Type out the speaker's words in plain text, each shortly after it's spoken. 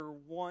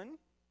1.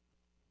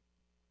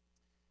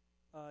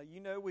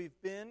 We've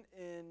been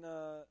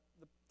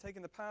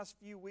taking the past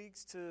few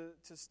weeks to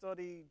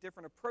study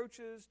different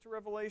approaches to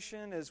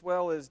Revelation as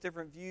well as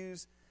different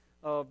views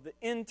of the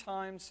end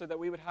times so that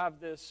we would have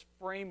this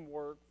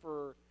framework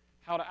for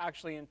how to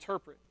actually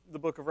interpret the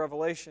book of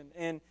Revelation.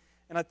 And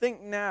I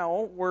think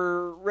now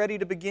we're ready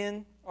to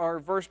begin our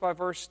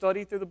verse-by-verse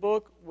study through the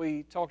book.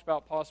 We talked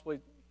about possibly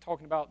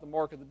talking about the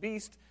mark of the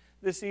beast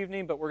this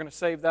evening, but we're going to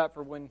save that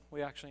for when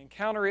we actually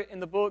encounter it in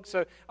the book.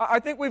 So I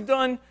think we've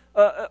done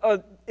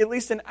at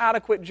least an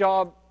adequate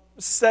job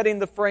setting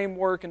the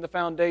framework and the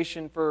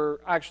foundation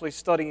for actually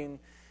studying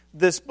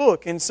this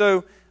book. And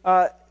so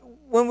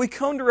when we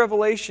come to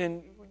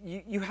Revelation,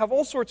 you have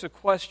all sorts of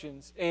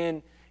questions.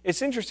 And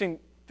it's interesting,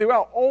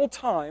 throughout all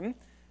time,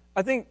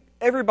 I think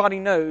everybody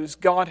knows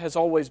God has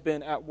always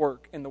been at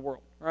work in the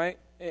world, right?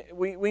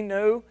 We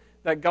know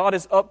that God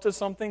is up to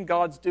something,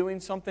 God's doing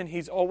something,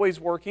 He's always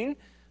working.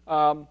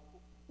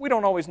 We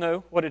don't always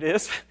know what it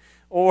is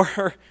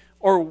or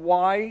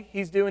why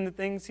He's doing the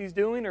things He's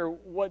doing or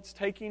what's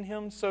taking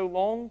Him so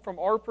long from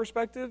our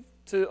perspective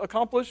to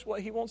accomplish what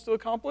He wants to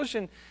accomplish.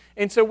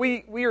 And so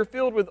we are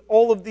filled with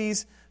all of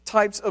these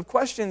types of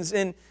questions.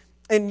 And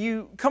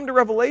you come to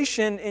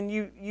Revelation and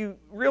you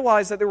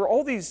realize that there were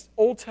all these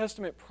Old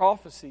Testament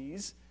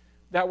prophecies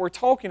that were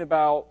talking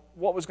about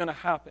what was going to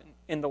happen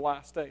in the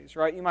last days,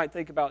 right? You might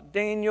think about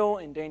Daniel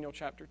in Daniel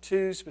chapter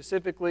 2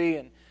 specifically,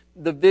 and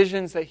the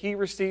visions that he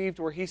received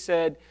where he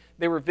said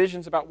they were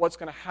visions about what's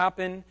going to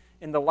happen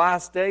in the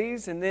last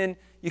days. And then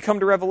you come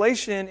to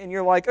Revelation and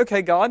you're like,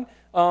 okay, God,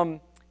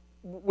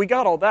 we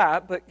got all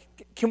that, but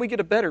can we get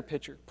a better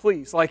picture,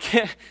 please? Like,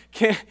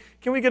 can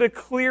we get a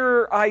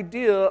clearer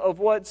idea of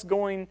what's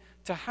going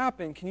to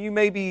happen? Can you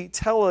maybe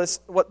tell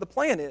us what the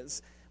plan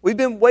is? We've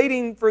been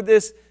waiting for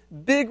this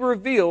big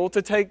reveal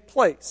to take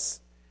place.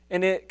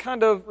 And it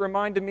kind of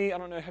reminded me, I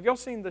don't know, have y'all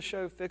seen the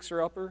show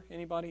Fixer Upper?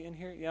 Anybody in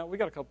here? Yeah, we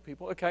got a couple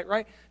people. Okay,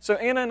 right? So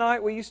Anna and I,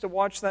 we used to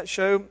watch that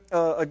show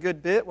a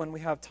good bit when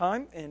we have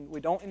time, and we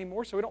don't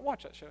anymore, so we don't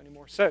watch that show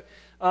anymore. So,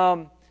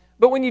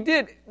 but when you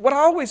did, what I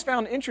always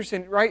found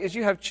interesting, right, is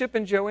you have Chip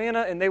and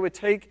Joanna, and they would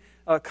take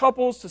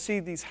couples to see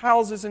these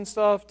houses and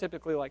stuff,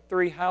 typically like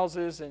 3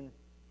 houses, and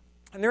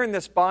they're in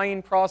this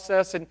buying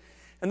process, and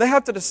they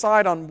have to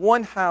decide on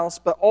one house,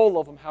 but all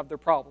of them have their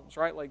problems,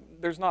 right? Like,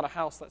 there's not a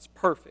house that's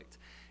perfect.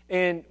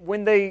 And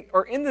when they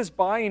are in this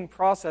buying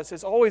process,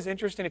 it's always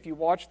interesting if you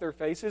watch their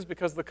faces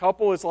because the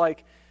couple is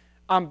like,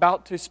 I'm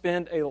about to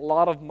spend a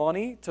lot of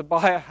money to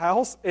buy a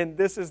house, and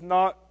this is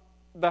not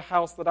the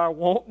house that I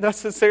want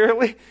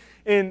necessarily.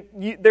 And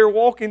they're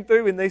walking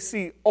through and they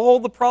see all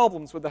the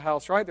problems with the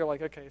house, right? They're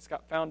like, okay, it's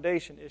got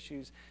foundation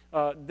issues.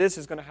 This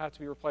is going to have to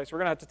be replaced. We're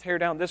going to have to tear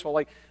down this wall.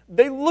 Like,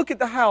 they look at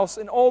the house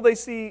and all they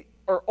see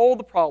are all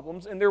the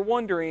problems, and they're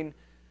wondering,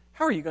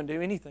 how are you going to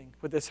do anything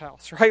with this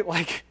house, right?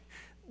 Like,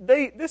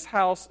 this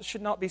house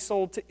should not be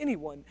sold to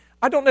anyone.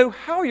 I don't know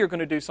how you're going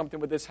to do something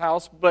with this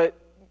house, but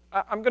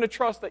I'm going to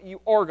trust that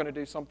you are going to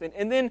do something.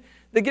 And then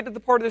they get to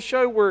the part of the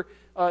show where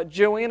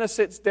Joanna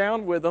sits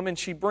down with them and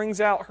she brings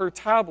out her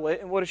tablet,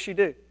 and what does she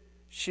do?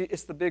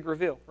 It's the big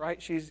reveal,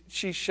 right?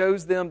 She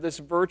shows them this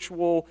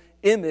virtual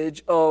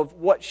image of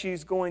what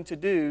she's going to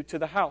do to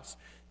the house.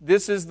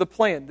 This is the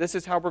plan. This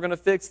is how we're going to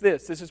fix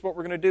this. This is what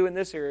we're going to do in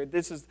this area.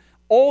 This is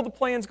all the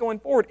plans going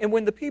forward. And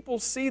when the people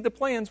see the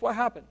plans, what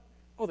happened?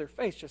 Oh, their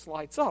face just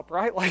lights up,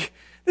 right? Like,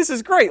 this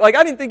is great. Like,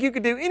 I didn't think you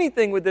could do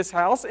anything with this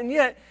house, and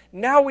yet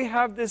now we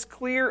have this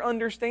clear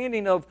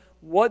understanding of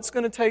what's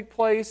going to take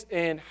place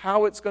and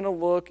how it's going to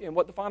look and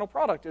what the final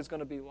product is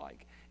going to be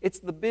like. It's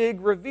the big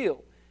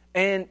reveal.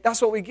 And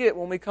that's what we get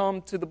when we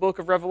come to the book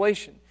of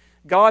Revelation.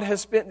 God has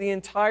spent the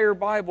entire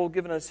Bible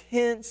giving us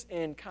hints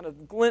and kind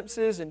of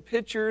glimpses and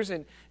pictures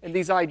and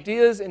these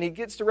ideas, and He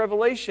gets to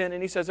Revelation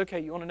and He says, okay,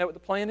 you want to know what the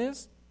plan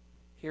is?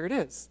 Here it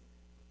is.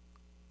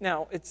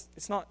 Now, it's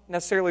not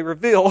necessarily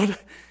revealed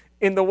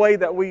in the way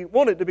that we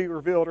want it to be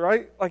revealed,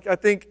 right? Like, I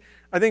think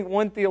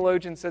one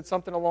theologian said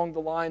something along the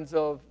lines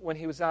of, when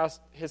he was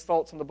asked his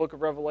thoughts on the book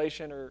of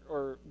Revelation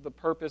or the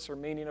purpose or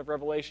meaning of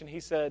Revelation, he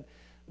said,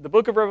 the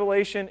book of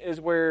Revelation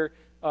is where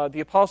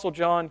the Apostle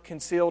John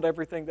concealed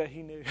everything that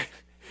he knew.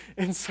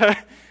 And so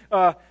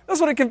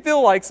that's what it can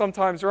feel like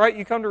sometimes, right?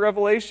 You come to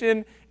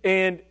Revelation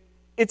and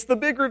it's the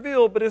big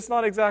reveal, but it's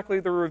not exactly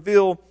the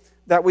reveal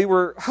that we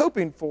were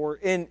hoping for.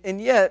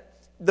 And yet,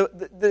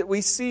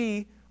 we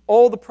see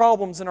all the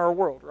problems in our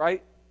world,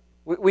 right?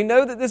 We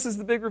know that this is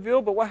the big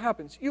reveal, but what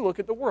happens? You look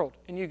at the world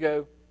and you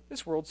go,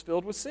 this world's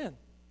filled with sin.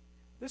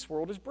 This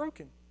world is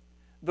broken.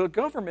 The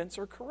governments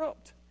are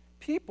corrupt.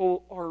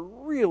 People are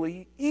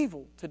really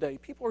evil today.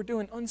 People are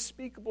doing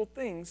unspeakable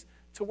things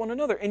to one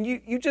another. And you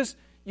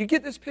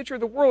get this picture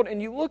of the world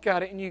and you look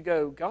at it and you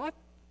go, God,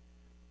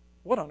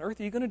 what on earth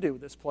are you going to do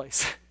with this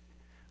place?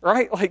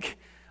 Right? Like,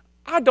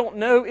 I don't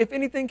know if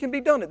anything can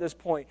be done at this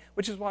point,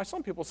 which is why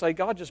some people say,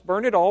 God, just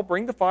burn it all,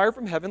 bring the fire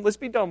from heaven, let's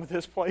be done with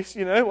this place,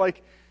 you know?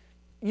 Like,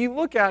 you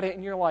look at it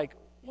and you're like,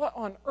 what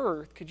on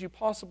earth could you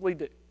possibly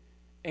do?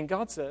 And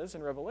God says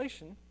in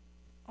Revelation,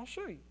 I'll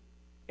show you.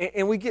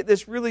 And we get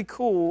this really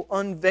cool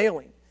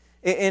unveiling.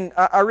 And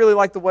I really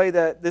like the way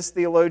that this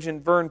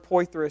theologian, Vern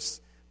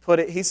Poythress, put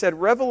it. He said,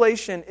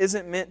 Revelation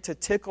isn't meant to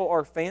tickle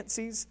our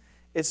fancies,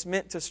 it's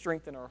meant to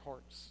strengthen our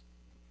hearts.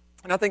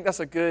 And I think that's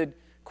a good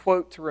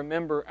quote to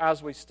remember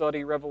as we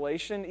study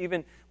Revelation,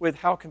 even with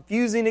how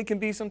confusing it can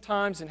be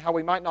sometimes and how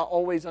we might not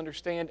always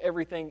understand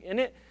everything in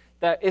it,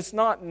 that it's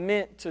not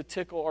meant to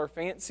tickle our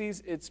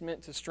fancies, it's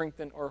meant to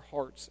strengthen our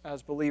hearts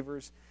as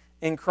believers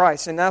in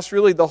Christ. And that's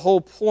really the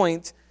whole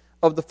point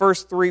of the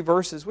first 3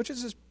 verses, which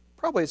is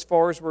probably as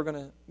far as we're going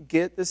to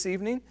get this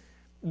evening.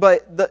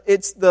 But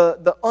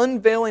the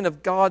unveiling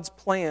of God's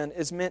plan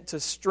is meant to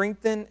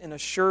strengthen and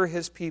assure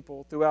His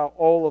people throughout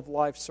all of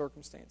life's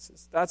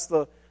circumstances. That's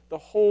the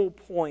whole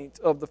point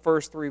of the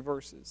first 3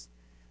 verses.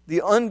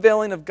 The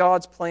unveiling of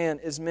God's plan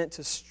is meant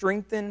to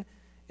strengthen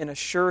and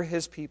assure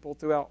His people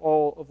throughout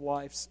all of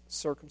life's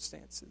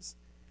circumstances.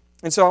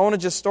 And so I want to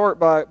just start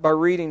by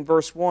reading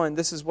verse 1.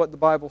 This is what the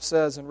Bible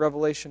says in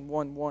Revelation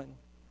 1:1.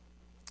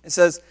 It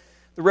says,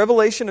 "The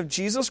revelation of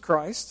Jesus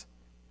Christ,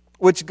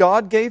 which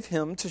God gave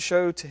Him to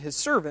show to His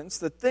servants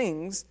the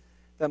things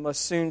that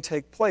must soon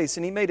take place.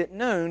 And He made it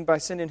known by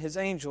sending His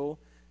angel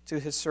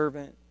to His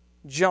servant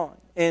John."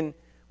 And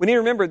we need to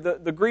remember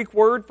the Greek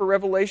word for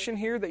revelation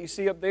here that you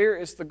see up there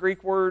is the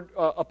Greek word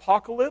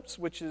apocalypse,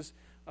 which is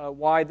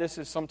why this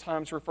is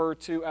sometimes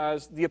referred to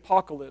as the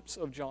apocalypse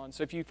of John.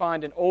 So if you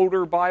find an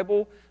older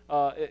Bible,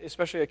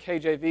 especially a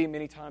KJV,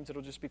 many times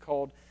it'll just be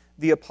called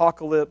the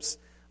apocalypse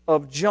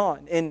of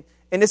John. And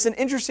it's an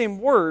interesting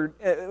word.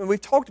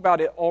 We've talked about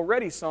it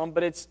already some,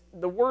 but it's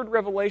the word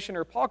revelation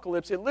or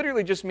apocalypse. It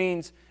literally just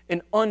means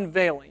an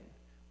unveiling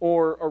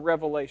or a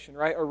revelation,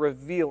 right? A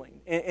revealing.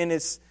 And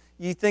it's,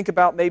 you think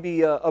about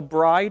maybe a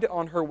bride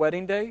on her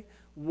wedding day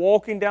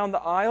walking down the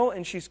aisle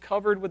and she's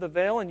covered with a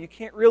veil and you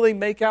can't really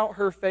make out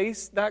her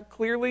face that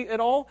clearly at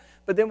all.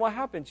 But then what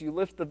happens? You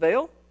lift the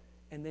veil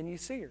and then you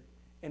see her.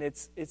 And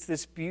it's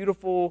this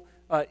beautiful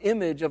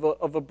image of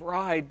a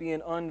bride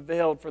being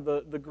unveiled for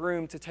the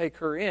groom to take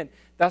her in.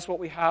 That's what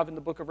we have in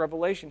the book of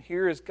Revelation.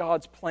 Here is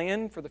God's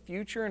plan for the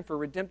future and for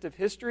redemptive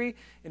history,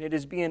 and it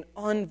is being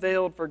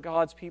unveiled for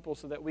God's people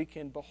so that we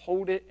can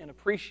behold it and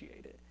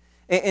appreciate it.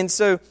 And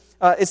so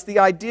it's the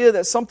idea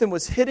that something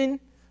was hidden,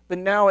 but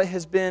now it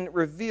has been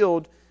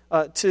revealed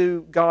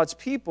to God's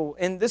people.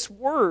 And this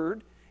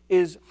word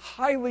is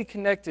highly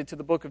connected to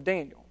the book of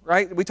Daniel,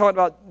 right? We talked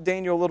about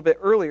Daniel a little bit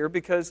earlier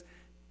because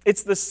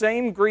it's the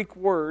same Greek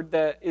word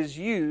that is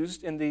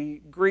used in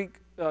the Greek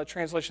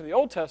translation of the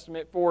Old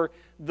Testament for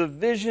the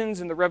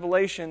visions and the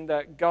revelation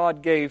that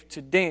God gave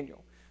to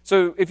Daniel.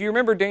 So if you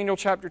remember Daniel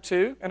chapter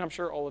 2, and I'm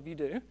sure all of you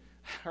do,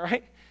 all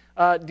right?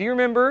 Do you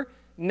remember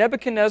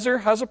Nebuchadnezzar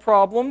has a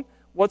problem?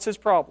 What's his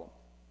problem?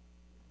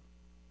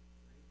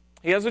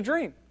 He has a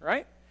dream,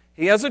 right?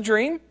 He has a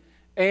dream,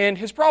 and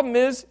his problem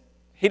is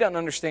he doesn't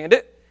understand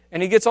it.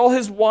 And he gets all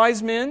his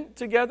wise men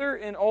together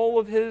and all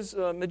of his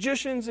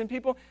magicians and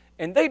people,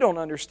 and they don't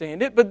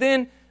understand it. But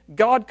then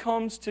God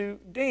comes to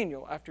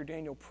Daniel after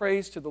Daniel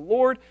prays to the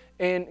Lord,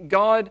 and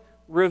God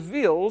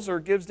reveals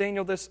or gives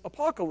Daniel this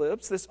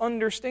apocalypse, this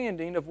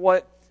understanding of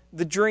what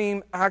the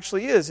dream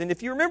actually is. And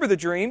if you remember the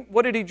dream,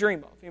 what did he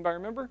dream of? Anybody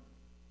remember?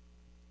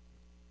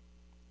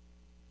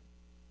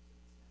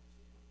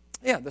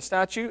 Yeah, the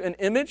statue, an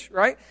image,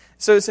 right?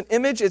 So it's an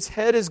image. Its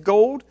head is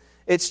gold.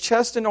 Its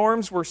chest and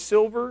arms were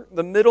silver.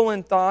 The middle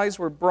and thighs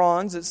were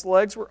bronze. Its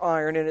legs were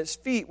iron. And its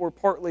feet were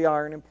partly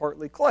iron and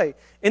partly clay.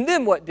 And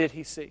then what did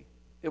he see?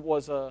 It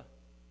was a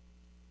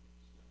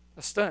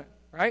stone,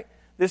 right?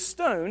 This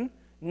stone,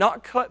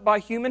 not cut by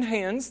human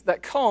hands,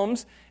 that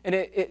comes and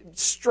it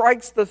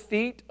strikes the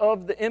feet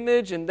of the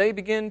image and they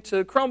begin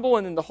to crumble,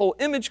 and then the whole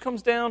image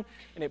comes down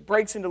and it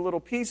breaks into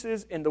little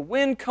pieces, and the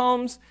wind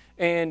comes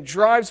and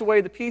drives away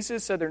the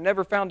pieces so they're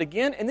never found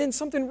again. And then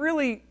something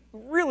really,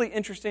 really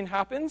interesting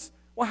happens.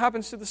 What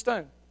happens to the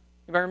stone?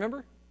 Anybody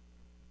remember?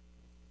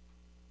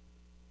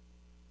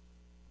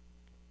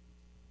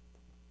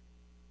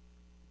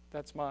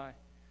 That's my...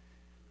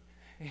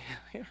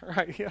 Yeah,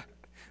 right, yeah.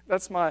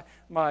 That's my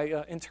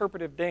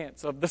interpretive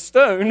dance of the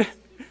stone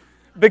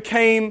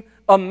became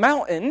a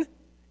mountain,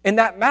 and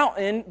that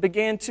mountain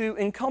began to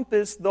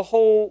encompass the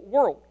whole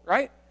world,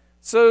 right?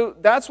 So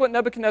that's what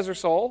Nebuchadnezzar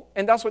saw,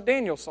 and that's what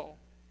Daniel saw.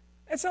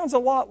 It sounds a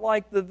lot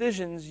like the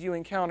visions you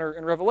encounter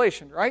in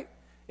Revelation, right?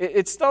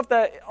 It's stuff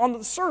that on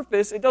the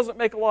surface, it doesn't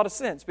make a lot of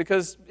sense,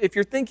 because if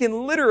you're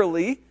thinking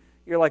literally,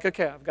 you're like,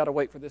 okay, I've got to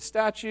wait for this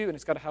statue, and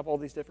it's got to have all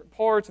these different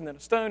parts, and then a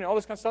stone, and all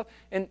this kind of stuff.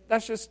 And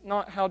that's just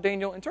not how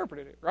Daniel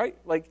interpreted it, right?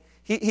 Like,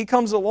 he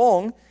comes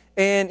along,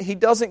 and he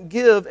doesn't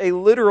give a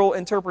literal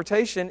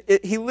interpretation.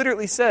 He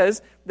literally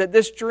says that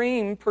this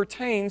dream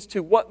pertains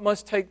to what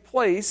must take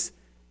place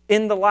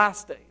in the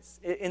last days,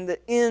 in the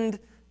end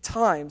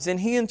times. And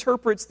he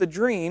interprets the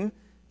dream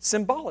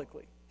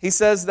symbolically. He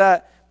says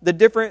that the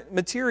different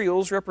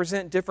materials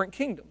represent different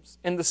kingdoms,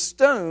 and the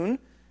stone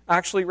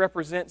actually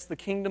represents the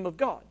kingdom of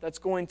God that's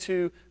going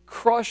to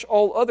crush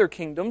all other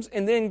kingdoms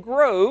and then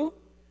grow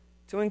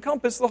to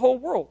encompass the whole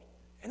world.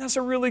 And that's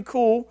a really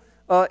cool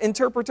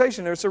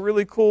interpretation. It's a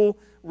really cool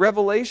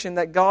revelation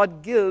that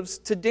God gives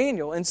to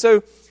Daniel. And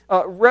so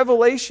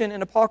revelation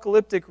in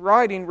apocalyptic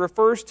writing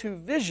refers to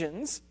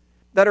visions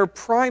that are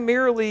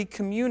primarily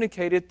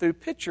communicated through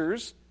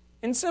pictures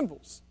and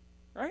symbols.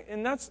 Right?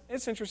 And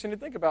it's interesting to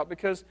think about,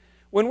 because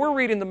when we're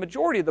reading the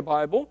majority of the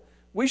Bible,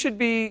 we should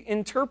be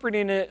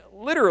interpreting it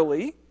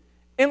literally,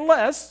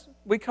 unless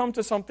we come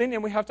to something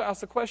and we have to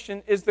ask the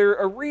question, is there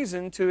a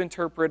reason to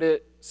interpret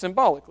it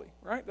symbolically?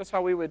 Right? That's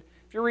how we would,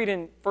 if you're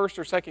reading 1st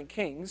or 2nd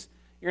Kings,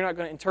 you're not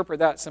going to interpret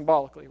that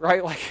symbolically,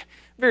 right? Like,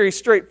 very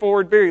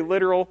straightforward, very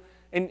literal.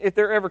 And if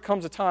there ever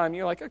comes a time,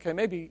 you're like, okay,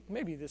 maybe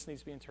this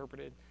needs to be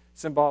interpreted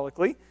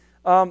symbolically.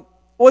 Well,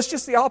 it's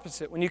just the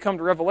opposite when you come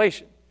to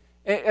Revelation.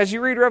 As you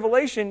read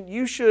Revelation,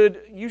 you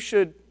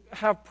should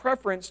have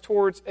preference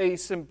towards a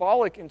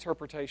symbolic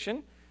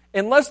interpretation,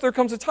 unless there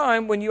comes a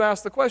time when you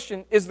ask the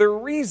question, is there a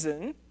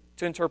reason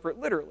to interpret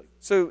literally?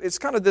 So it's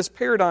kind of this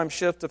paradigm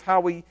shift of how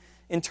we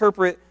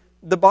interpret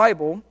the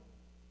Bible,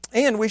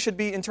 and we should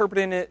be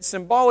interpreting it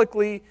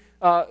symbolically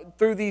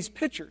through these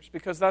pictures,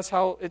 because that's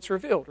how it's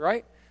revealed,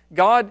 right?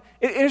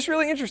 It's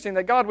really interesting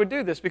that God would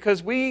do this,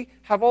 because we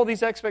have all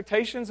these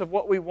expectations of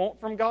what we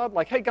want from God.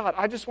 Like, hey, God,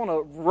 I just want a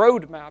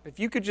roadmap. If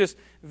you could just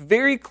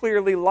very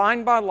clearly,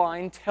 line by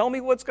line, tell me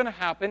what's going to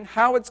happen,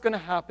 how it's going to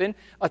happen.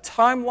 A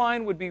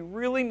timeline would be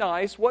really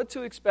nice, what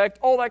to expect,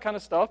 all that kind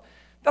of stuff.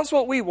 That's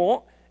what we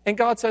want. And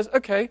God says,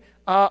 okay,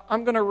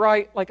 I'm going to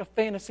write like a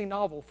fantasy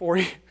novel for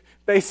you,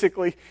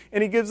 basically.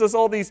 And He gives us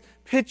all these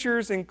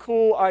pictures and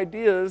cool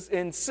ideas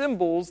and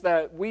symbols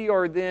that we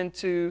are then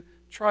to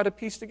try to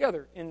piece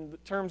together in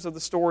terms of the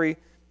story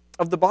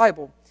of the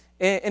Bible.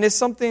 And it's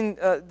something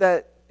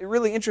that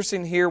really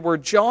interesting here, where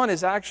John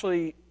is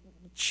actually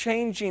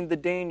changing the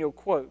Daniel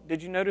quote.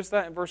 Did you notice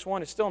that in verse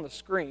 1? It's still on the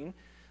screen.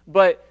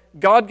 But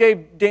God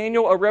gave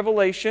Daniel a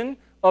revelation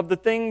of the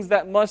things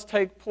that must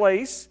take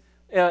place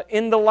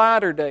in the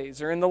latter days,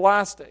 or in the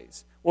last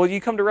days. Well, you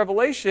come to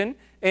Revelation,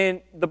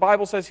 and the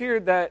Bible says here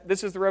that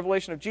this is the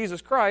revelation of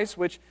Jesus Christ,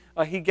 which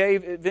He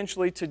gave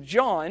eventually to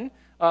John,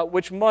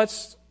 which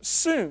must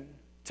soon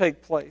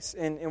take place.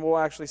 And we'll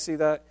actually see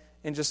that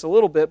in just a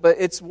little bit. But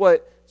it's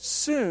what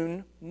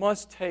soon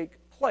must take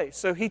place.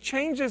 So He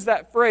changes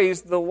that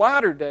phrase, the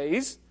latter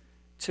days,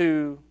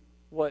 to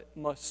what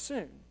must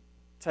soon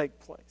take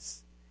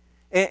place.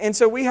 And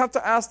so we have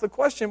to ask the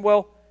question,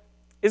 well,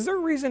 is there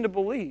reason to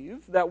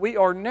believe that we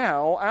are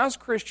now, as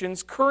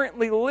Christians,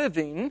 currently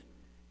living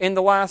in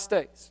the last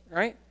days,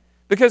 right?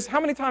 Because how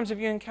many times have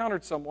you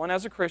encountered someone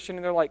as a Christian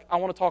and they're like, I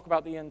want to talk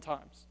about the end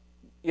times?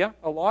 Yeah,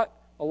 a lot?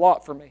 A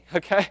lot for me,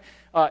 okay?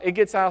 It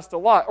gets asked a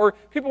lot. Or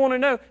people want to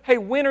know, hey,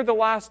 when are the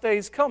last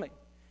days coming?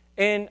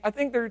 And I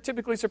think they're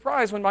typically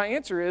surprised when my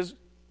answer is,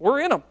 we're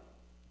in them.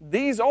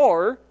 These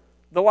are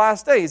the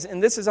last days.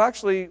 And this is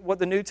actually what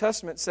the New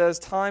Testament says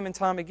time and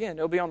time again.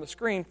 It'll be on the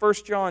screen. 1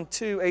 John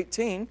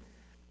 2:18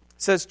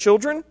 says,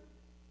 children,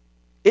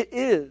 it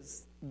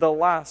is the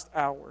last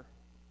hour.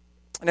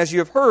 And as you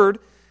have heard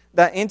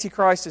that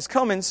Antichrist is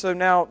coming, so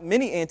now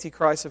many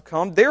Antichrists have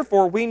come.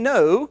 Therefore, we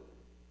know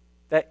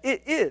that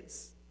it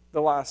is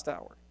the last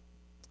hour.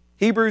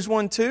 Hebrews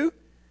 1:2,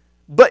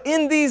 but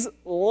in these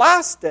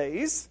last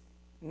days,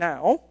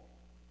 now,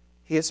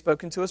 He has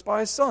spoken to us by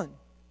His Son,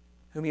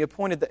 whom He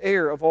appointed the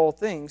heir of all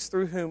things,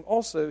 through whom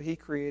also He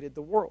created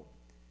the world.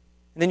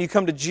 And then you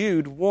come to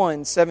Jude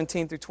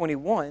 1:17 through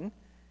 21,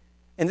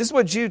 and this is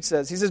what Jude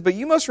says. He says, but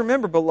you must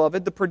remember,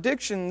 beloved, the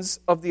predictions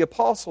of the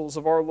apostles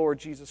of our Lord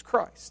Jesus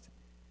Christ.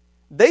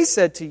 They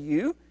said to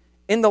you,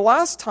 in the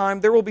last time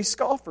there will be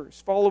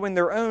scoffers, following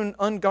their own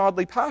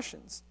ungodly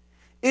passions.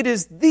 It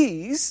is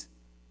these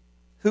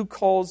who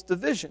cause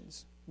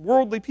divisions,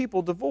 worldly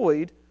people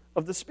devoid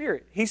of the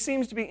Spirit. He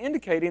seems to be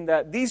indicating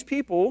that these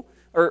people,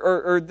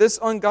 or this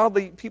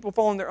ungodly people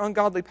following their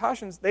ungodly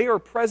passions, they are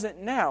present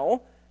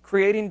now,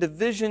 creating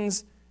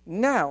divisions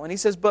now. And he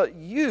says, but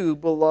you,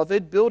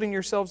 beloved, building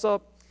yourselves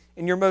up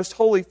in your most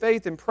holy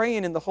faith and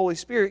praying in the Holy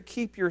Spirit,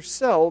 keep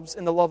yourselves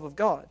in the love of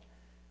God,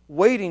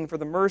 waiting for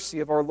the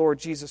mercy of our Lord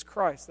Jesus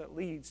Christ that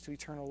leads to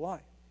eternal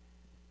life.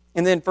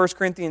 And then 1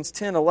 Corinthians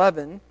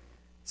 10:11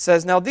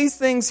 says, now these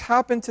things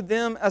happened to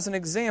them as an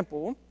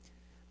example,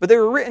 but they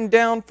were written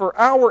down for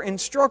our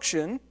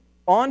instruction,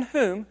 on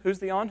whom, who's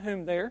the on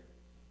whom there?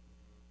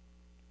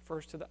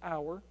 Refers to the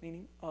our,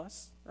 meaning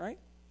us, right?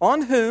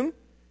 On whom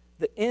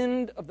the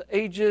end of the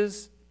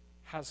ages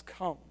has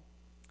come.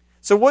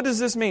 So what does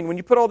this mean? When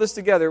you put all this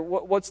together,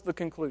 what's the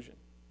conclusion?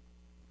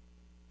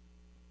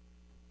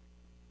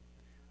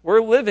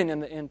 We're living in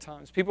the end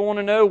times. People want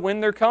to know when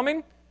they're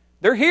coming.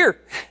 They're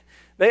here.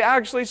 They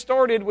actually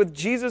started with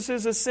Jesus'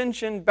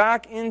 ascension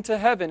back into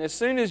heaven. As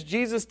soon as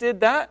Jesus did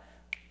that,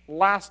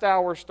 last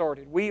hour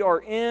started. We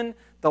are in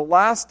the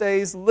last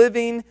days,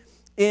 living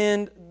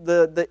in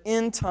the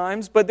end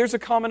times. But there's a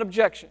common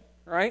objection,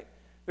 right?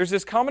 There's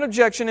this common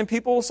objection, and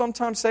people will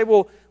sometimes say,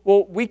 well,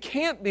 we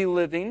can't be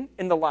living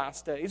in the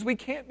last days. We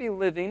can't be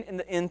living in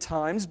the end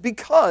times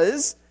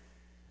because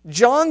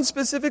John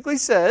specifically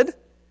said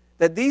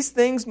that these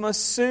things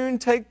must soon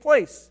take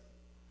place.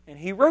 And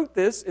he wrote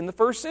this in the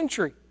 1st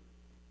century.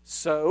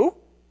 So,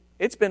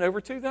 It's been over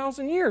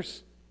 2,000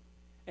 years.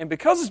 And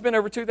because it's been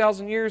over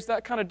 2,000 years,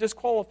 that kind of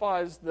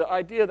disqualifies the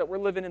idea that we're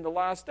living in the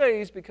last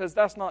days, because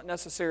that's not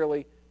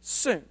necessarily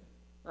soon,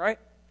 right?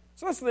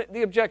 So that's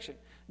the objection.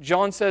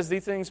 John says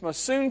these things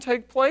must soon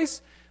take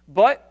place,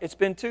 but it's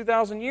been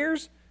 2,000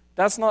 years.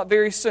 That's not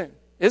very soon,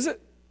 is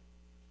it?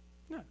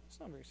 No,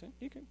 it's not very soon.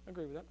 You can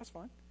agree with that. That's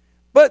fine.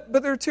 But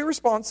there are two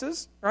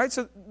responses, right?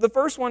 So the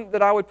first one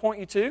that I would point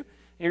you to, and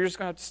you're just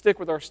going to have to stick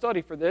with our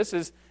study for this,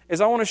 is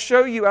I want to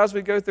show you as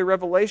we go through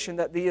Revelation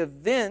that the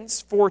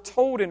events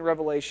foretold in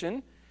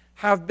Revelation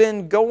have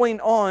been going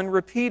on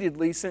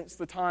repeatedly since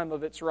the time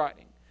of its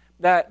writing.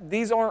 That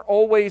these aren't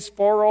always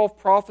far-off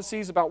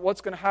prophecies about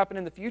what's going to happen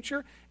in the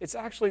future. It's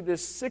actually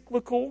this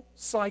cyclical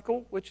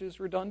cycle, which is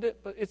redundant,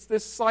 but it's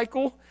this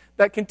cycle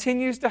that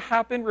continues to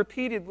happen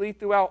repeatedly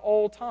throughout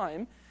all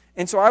time.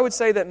 And so I would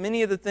say that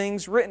many of the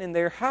things written in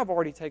there have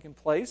already taken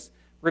place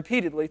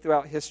repeatedly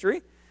throughout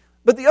history.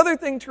 But the other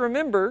thing to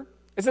remember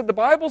is that the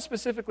Bible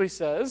specifically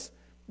says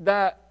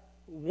that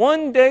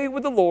one day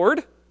with the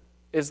Lord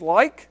is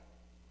like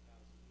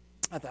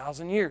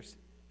 1,000 years.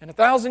 And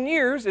 1,000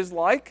 years is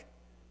like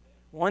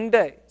one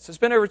day. So it's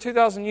been over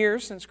 2,000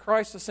 years since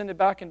Christ ascended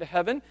back into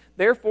heaven.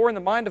 Therefore, in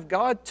the mind of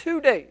God,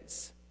 2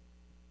 days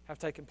have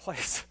taken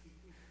place.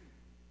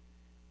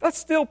 That's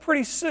still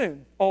pretty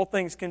soon, all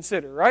things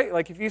considered, right?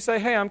 Like if you say,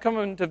 hey, I'm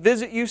coming to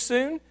visit you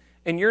soon,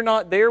 and you're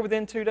not there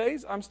within 2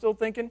 days, I'm still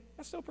thinking,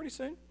 that's still pretty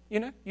soon.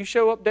 You know, you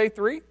show up day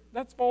 3,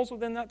 that falls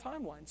within that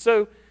timeline.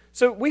 So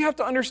we have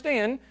to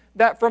understand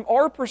that from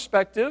our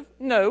perspective,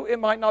 no, it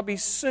might not be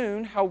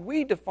soon how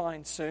we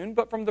define soon,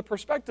 but from the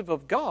perspective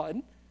of God,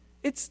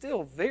 it's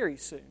still very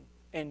soon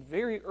and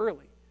very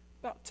early.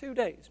 About 2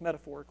 days,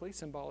 metaphorically,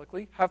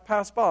 symbolically, have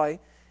passed by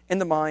in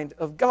the mind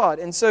of God.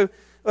 And so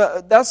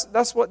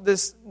that's what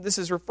this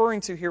is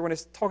referring to here when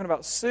it's talking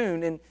about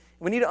soon. And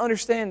we need to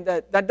understand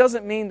that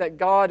doesn't mean that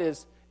God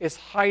is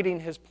hiding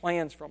His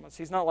plans from us.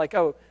 He's not like,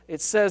 oh,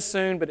 it says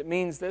soon, but it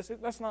means this.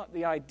 That's not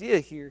the idea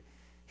here.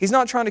 He's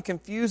not trying to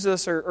confuse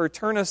us or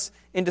turn us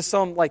into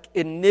some like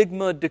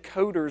enigma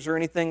decoders or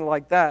anything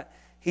like that.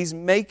 He's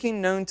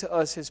making known to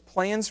us His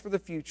plans for the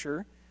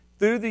future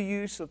through the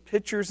use of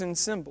pictures and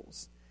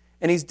symbols.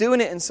 And He's doing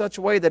it in such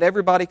a way that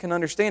everybody can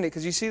understand it.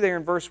 Because you see there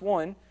in verse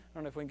 1, I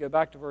don't know if we can go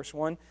back to verse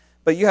 1,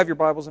 but you have your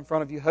Bibles in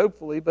front of you,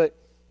 hopefully. But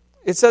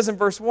it says in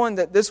verse 1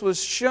 that this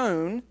was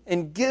shown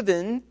and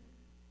given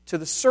to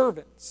the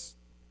servants,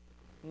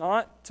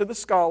 not to the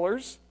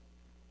scholars,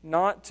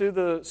 not to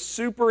the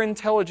super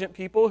intelligent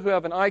people who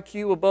have an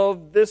IQ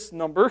above this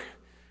number,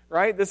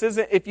 right? This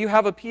isn't, if you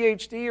have a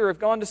PhD or have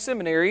gone to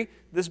seminary,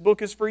 this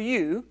book is for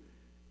you.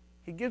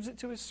 He gives it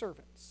to His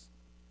servants.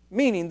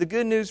 Meaning, the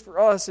good news for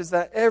us is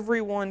that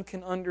everyone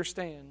can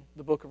understand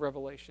the book of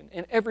Revelation,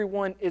 and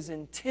everyone is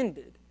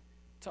intended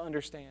to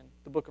understand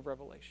the book of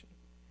Revelation.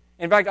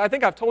 In fact, I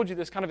think I've told you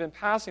this kind of in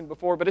passing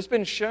before, but it's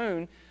been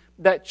shown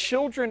that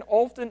children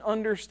often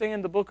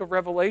understand the book of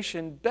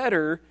Revelation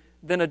better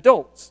than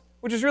adults,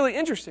 which is really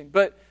interesting.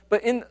 But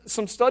in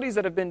some studies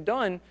that have been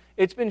done,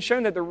 it's been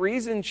shown that the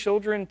reason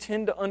children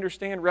tend to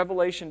understand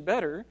Revelation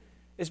better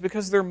is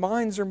because their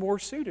minds are more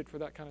suited for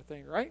that kind of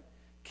thing, right?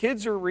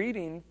 Kids are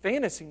reading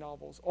fantasy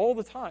novels all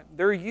the time.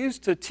 They're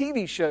used to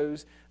TV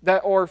shows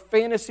that are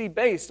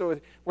fantasy-based,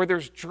 where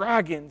there's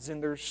dragons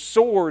and there's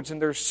swords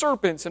and there's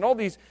serpents and all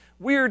these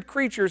weird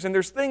creatures, and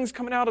there's things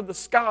coming out of the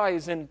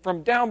skies and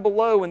from down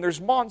below, and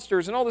there's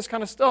monsters and all this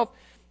kind of stuff.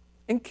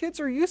 And kids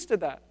are used to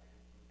that.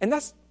 And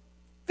that's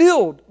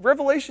filled.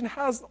 Revelation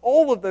has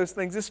all of those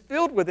things. It's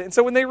filled with it. And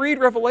so when they read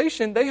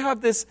Revelation, they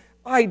have this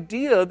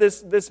idea,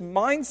 this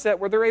mindset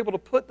where they're able to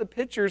put the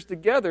pictures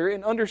together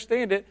and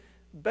understand it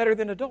better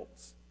than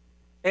adults.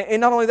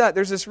 And not only that,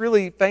 there's this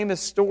really famous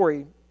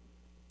story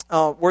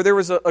where there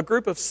was a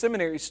group of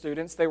seminary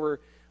students. They were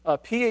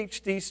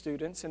PhD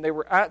students, and they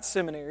were at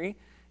seminary,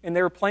 and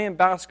they were playing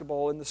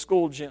basketball in the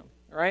school gym,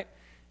 right?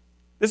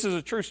 This is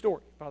a true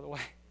story, by the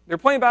way. They're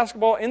playing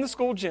basketball in the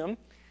school gym,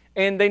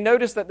 and they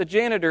notice that the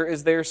janitor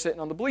is there sitting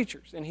on the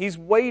bleachers, and he's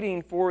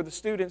waiting for the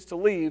students to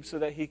leave so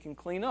that he can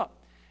clean up.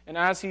 And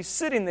as he's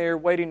sitting there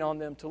waiting on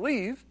them to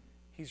leave,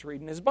 he's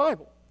reading his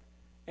Bible.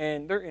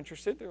 And they're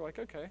interested. They're like,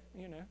 okay,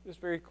 it's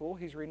very cool.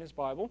 He's reading his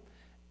Bible.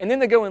 And then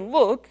they go and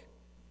look,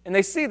 and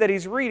they see that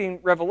he's reading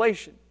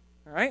Revelation,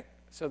 all right?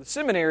 So the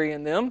seminary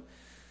in them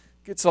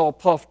gets all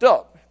puffed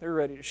up. They're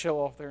ready to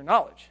show off their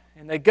knowledge.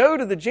 And they go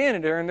to the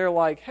janitor, and they're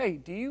like, hey,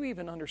 do you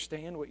even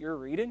understand what you're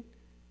reading?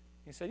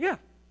 He said, yeah,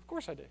 of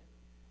course I do.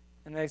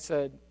 And they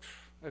said,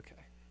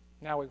 okay,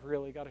 now we've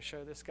really got to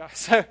show this guy.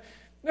 So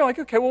they're like,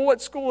 okay, well,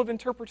 what school of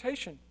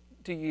interpretation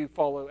do you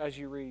follow as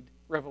you read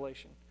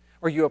Revelation?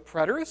 Are you a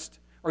preterist?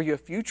 Are you a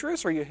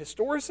futurist? Are you a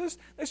historicist?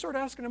 They start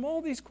asking him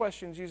all these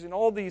questions using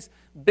all these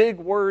big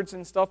words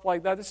and stuff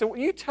like that. They said, well,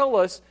 you tell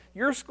us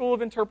your school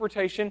of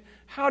interpretation.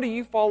 How do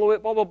you follow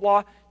it? Blah, blah,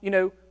 blah.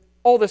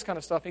 All this kind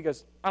of stuff. He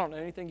goes, I don't know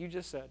anything you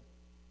just said.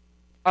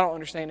 I don't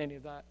understand any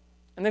of that.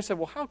 And they said,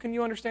 well, how can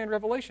you understand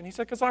Revelation? He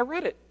said, because I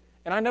read it,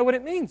 and I know what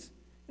it means.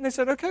 And they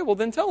said, okay, well,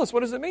 then tell us, what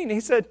does it mean? And he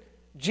said,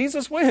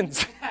 Jesus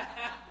wins.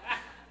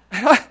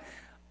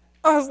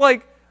 I was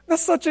like,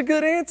 that's such a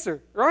good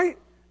answer, right?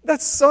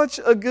 That's such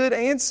a good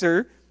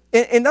answer.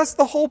 And that's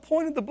the whole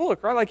point of the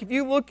book, right? Like if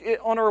you look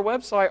on our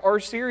website, our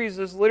series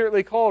is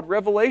literally called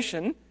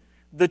Revelation,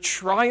 the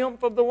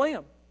Triumph of the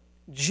Lamb.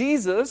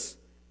 Jesus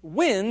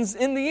wins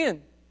in the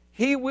end.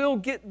 He will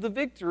get the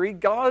victory.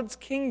 God's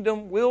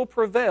kingdom will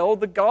prevail.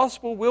 The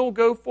gospel will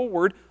go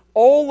forward.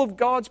 All of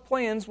God's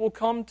plans will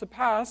come to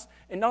pass,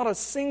 and not a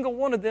single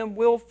one of them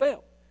will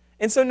fail.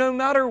 And so no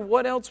matter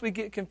what else we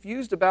get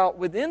confused about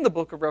within the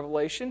book of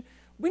Revelation,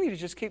 we need to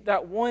just keep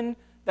that one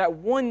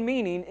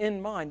meaning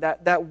in mind,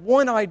 that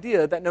one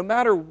idea that no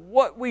matter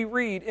what we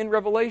read in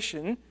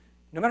Revelation,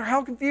 no matter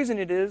how confusing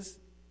it is,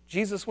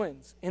 Jesus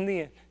wins in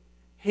the end.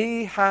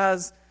 He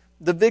has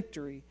the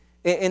victory.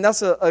 And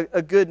that's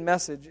a good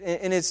message.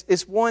 And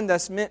it's one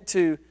that's meant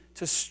to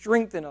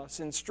strengthen us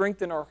and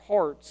strengthen our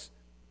hearts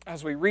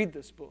as we read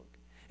this book.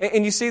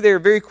 And you see there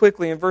very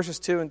quickly in verses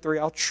 2 and 3,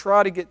 I'll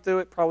try to get through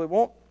it, probably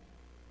won't.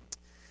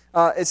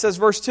 It says,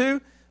 verse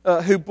 2,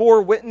 who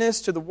bore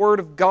witness to the word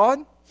of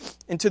God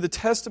and to the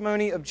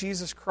testimony of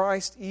Jesus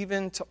Christ,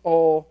 even to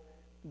all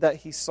that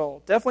he saw.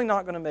 Definitely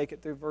not going to make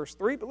it through verse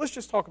 3, but let's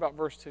just talk about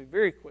verse 2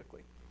 very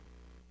quickly.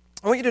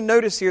 I want you to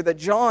notice here that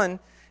John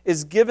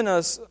is giving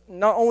us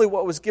not only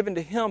what was given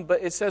to him,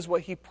 but it says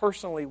what he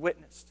personally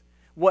witnessed,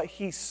 what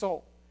he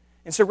saw.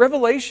 And so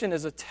Revelation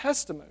is a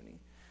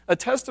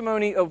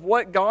testimony of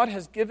what God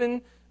has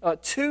given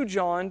to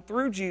John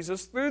through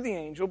Jesus, through the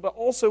angel, but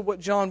also what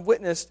John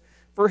witnessed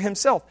for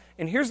himself.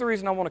 And here's the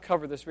reason I want to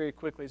cover this very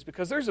quickly, is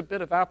because there's a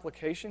bit of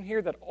application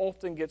here that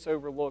often gets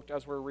overlooked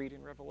as we're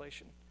reading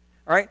Revelation.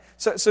 All right?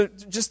 So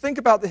just think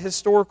about the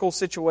historical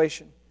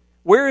situation.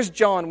 Where is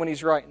John when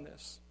he's writing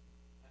this?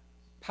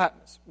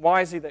 Patmos.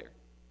 Why is he there?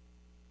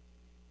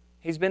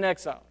 He's been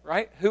exiled,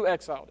 right? Who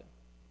exiled him?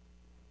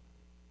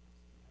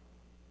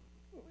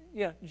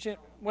 Yeah,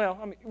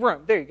 Rome.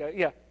 There you go.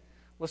 Yeah.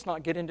 Let's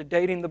not get into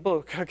dating the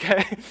book,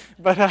 okay?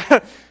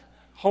 But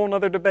whole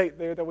other debate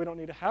there that we don't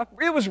need to have.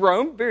 It was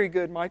Rome. Very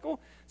good, Michael.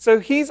 So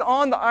he's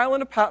on the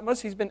island of Patmos.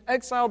 He's been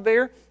exiled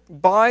there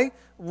by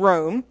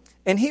Rome.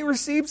 And he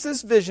receives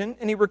this vision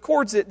and he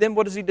records it. Then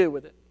what does he do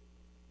with it?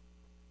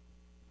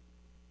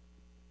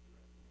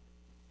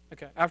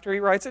 Okay, after he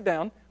writes it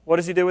down, what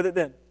does he do with it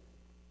then?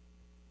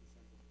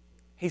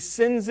 He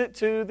sends it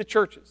to the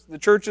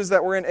churches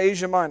that were in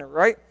Asia Minor,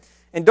 right?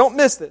 And don't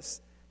miss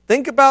this.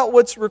 Think about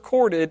what's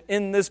recorded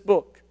in this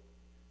book.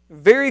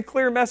 Very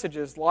clear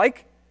messages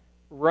like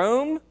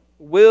Rome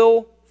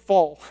will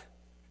fall.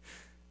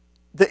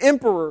 The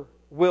emperor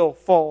will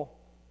fall.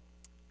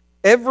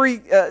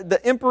 The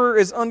emperor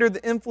is under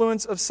the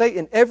influence of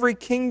Satan. Every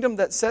kingdom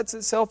that sets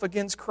itself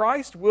against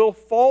Christ will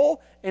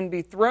fall and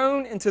be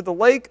thrown into the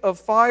lake of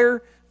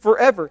fire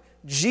forever.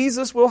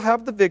 Jesus will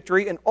have the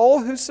victory, and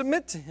all who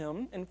submit to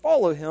him and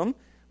follow him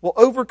will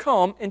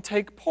overcome and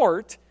take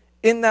part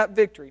in that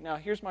victory. Now,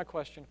 here's my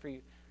question for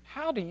you.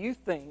 How do you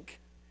think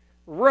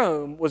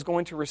Rome was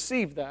going to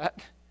receive that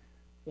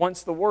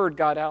once the word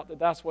got out that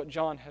that's what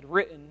John had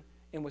written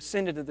and was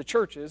sent to the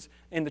churches,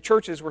 and the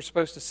churches were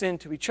supposed to send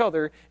to each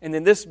other, and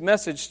then this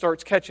message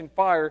starts catching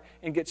fire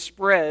and gets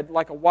spread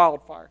like a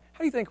wildfire? How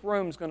do you think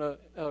Rome's going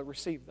to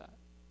receive that?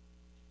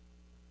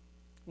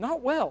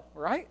 Not well,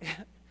 right?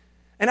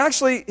 And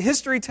actually,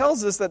 history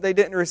tells us that they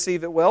didn't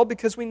receive it well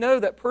because we know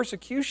that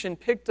persecution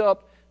picked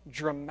up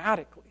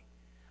dramatically.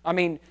 I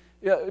mean,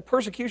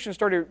 persecution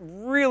started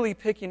really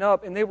picking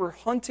up, and they were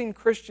hunting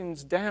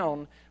Christians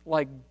down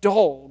like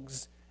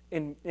dogs,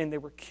 and they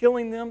were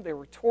killing them, they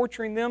were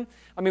torturing them.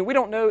 I mean, we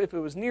don't know if it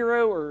was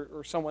Nero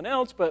or someone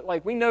else, but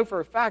like we know for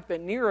a fact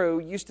that Nero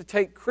used to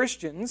take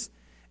Christians,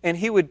 and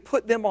he would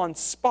put them on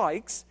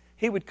spikes,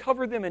 he would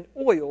cover them in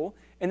oil,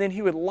 and then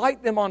he would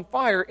light them on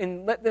fire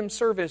and let them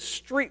serve as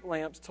street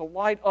lamps to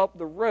light up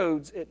the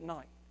roads at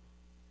night.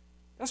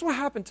 That's what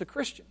happened to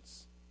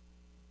Christians.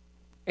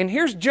 And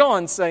here's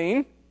John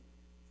saying,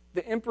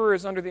 the emperor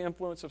is under the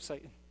influence of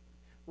Satan.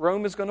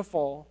 Rome is going to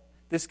fall.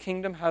 This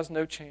kingdom has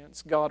no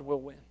chance. God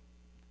will win.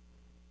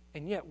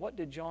 And yet, what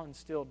did John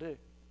still do?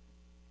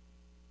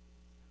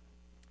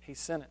 He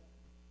sent it.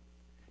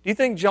 Do you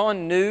think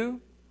John knew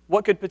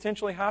what could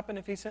potentially happen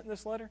if he sent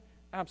this letter?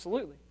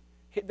 Absolutely.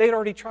 They'd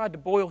already tried to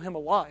boil him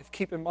alive,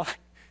 keep in mind,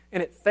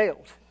 and it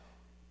failed.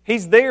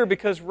 He's there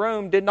because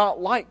Rome did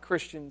not like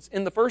Christians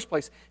in the first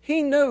place.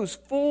 He knows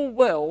full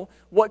well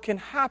what can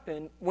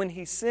happen when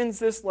he sends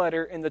this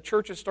letter and the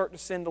churches start to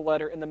send the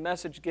letter and the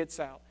message gets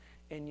out.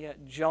 And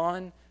yet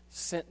John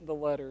sent the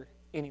letter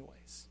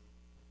anyways.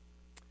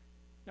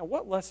 Now,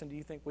 what lesson do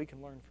you think we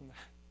can learn from that?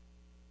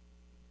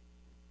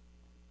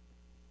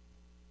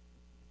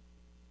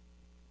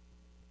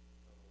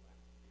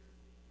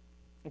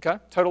 Okay,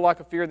 total lack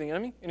of fear of the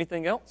enemy.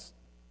 Anything else?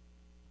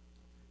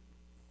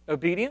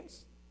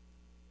 Obedience.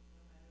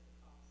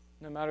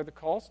 No matter the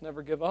cost,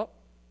 never give up.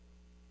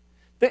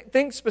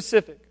 Think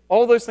specific.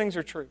 All those things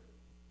are true.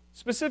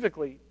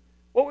 Specifically,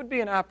 what would be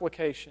an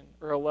application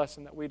or a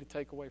lesson that we to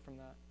take away from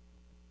that?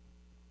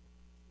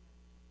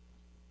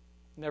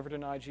 Never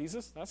deny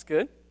Jesus. That's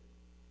good.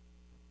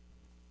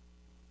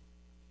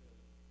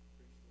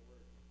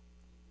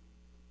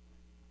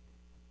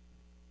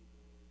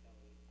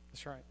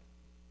 That's right.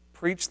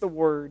 Preach the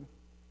word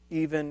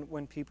even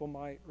when people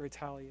might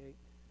retaliate.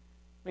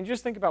 I mean,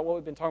 just think about what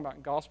we've been talking about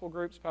in gospel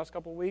groups the past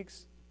couple of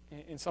weeks,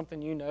 and something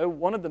you know.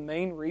 One of the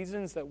main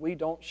reasons that we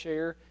don't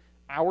share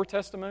our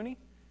testimony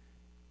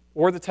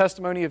or the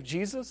testimony of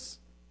Jesus,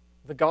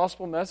 the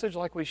gospel message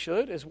like we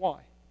should, is why?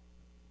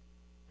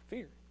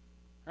 Fear.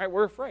 Right?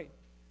 We're afraid.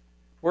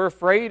 We're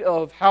afraid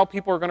of how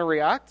people are going to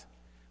react.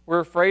 We're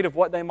afraid of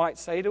what they might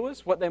say to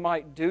us, what they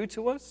might do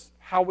to us,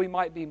 how we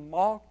might be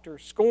mocked or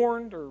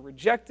scorned or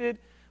rejected.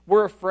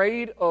 We're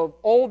afraid of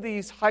all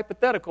these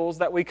hypotheticals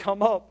that we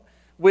come up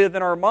with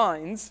in our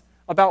minds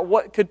about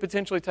what could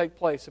potentially take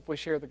place if we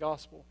share the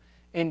gospel.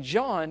 And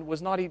John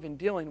was not even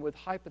dealing with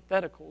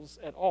hypotheticals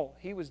at all.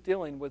 He was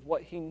dealing with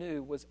what he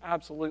knew was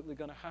absolutely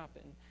going to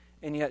happen.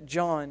 And yet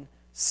John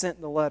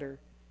sent the letter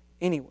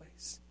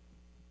anyways.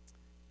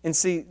 And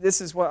see,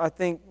 this is what I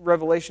think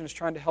Revelation is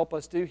trying to help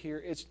us do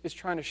here. It's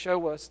trying to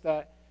show us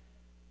that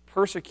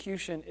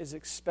persecution is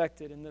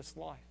expected in this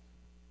life.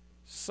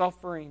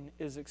 Suffering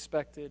is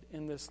expected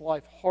in this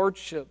life.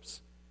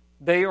 Hardships,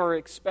 they are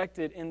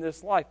expected in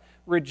this life.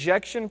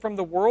 Rejection from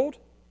the world,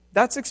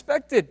 that's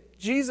expected.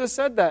 Jesus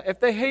said that.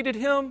 If they hated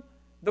Him,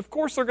 of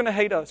course they're going to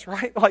hate us,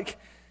 right? Like,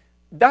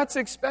 that's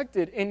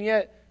expected. And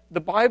yet,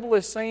 the Bible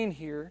is saying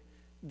here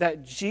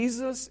that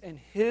Jesus and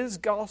His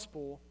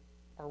gospel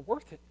are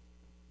worth it.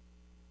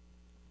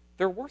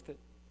 They're worth it.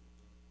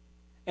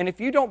 And if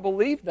you don't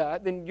believe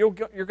that, then you're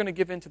going to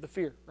give in to the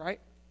fear, right?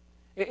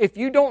 If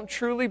you don't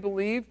truly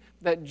believe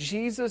that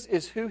Jesus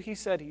is who He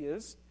said He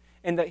is,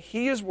 and that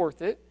He is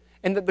worth it,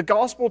 and that the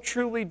gospel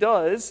truly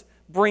does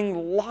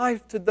bring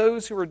life to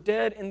those who are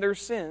dead in their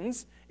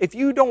sins, if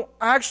you don't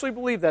actually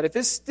believe that, if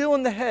it's still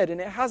in the head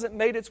and it hasn't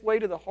made its way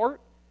to the heart,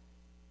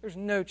 there's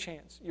no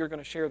chance you're going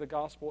to share the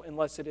gospel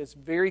unless it is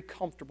very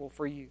comfortable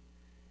for you,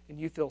 and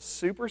you feel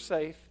super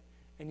safe,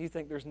 and you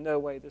think there's no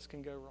way this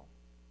can go wrong.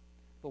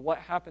 But what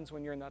happens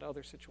when you're in that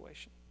other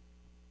situation?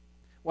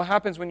 What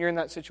happens when you're in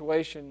that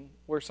situation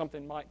where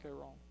something might go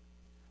wrong?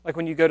 Like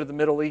when you go to the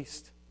Middle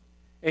East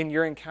and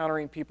you're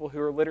encountering people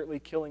who are literally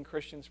killing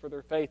Christians for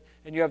their faith,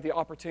 and you have the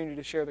opportunity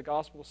to share the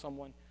gospel with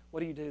someone. What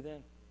do you do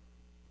then?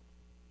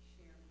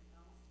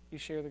 You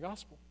share the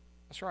gospel.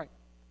 That's right.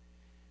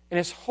 And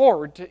it's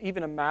hard to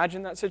even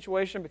imagine that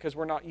situation because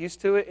we're not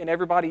used to it. And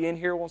everybody in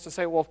here wants to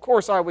say, well, of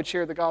course I would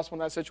share the gospel in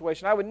that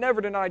situation. I would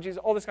never deny Jesus,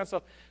 all this kind of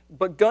stuff.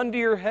 But gun to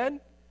your head,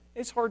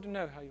 it's hard to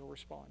know how you'll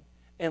respond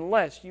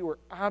unless you are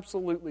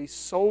absolutely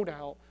sold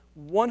out,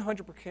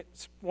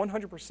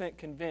 100%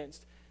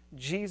 convinced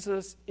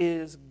Jesus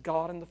is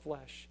God in the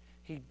flesh.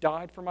 He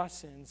died for my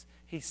sins.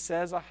 He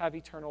says I have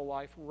eternal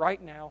life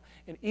right now.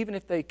 And even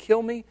if they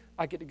kill me,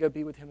 I get to go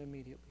be with Him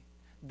immediately.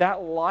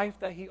 That life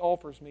that He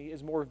offers me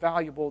is more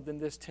valuable than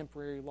this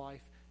temporary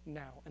life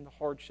now and the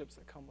hardships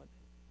that come with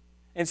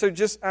it. And so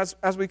just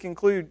as we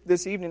conclude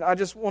this evening, I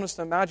just want us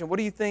to imagine, what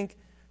do you think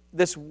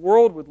this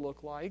world would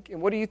look like?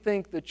 And what do you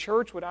think the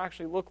church would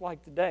actually look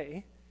like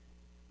today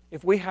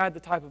if we had the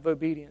type of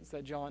obedience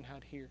that John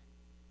had here?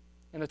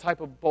 And the type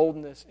of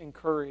boldness and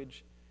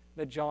courage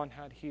that John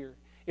had here?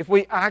 If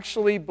we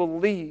actually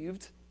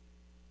believed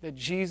that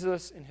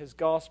Jesus and His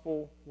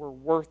gospel were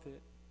worth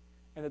it,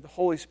 and that the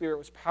Holy Spirit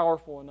was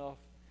powerful enough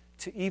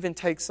to even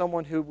take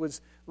someone who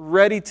was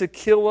ready to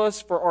kill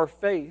us for our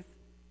faith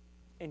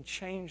and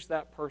change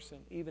that person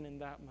even in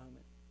that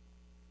moment.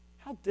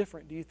 How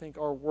different do you think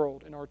our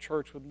world and our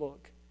church would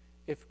look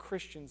if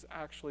Christians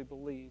actually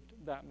believed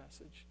that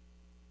message?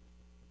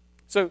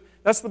 So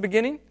that's the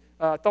beginning.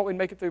 I thought we'd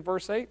make it through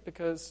verse 8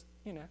 because,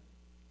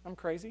 I'm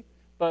crazy.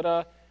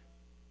 But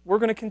we're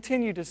going to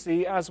continue to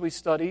see as we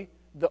study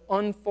the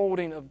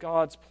unfolding of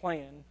God's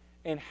plan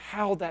and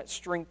how that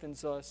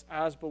strengthens us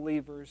as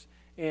believers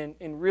and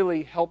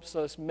really helps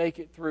us make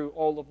it through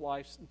all of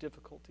life's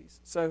difficulties.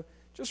 So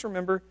just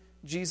remember,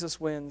 Jesus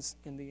wins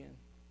in the end.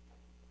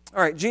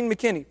 All right, Gene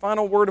McKinney,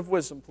 final word of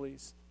wisdom,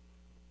 please.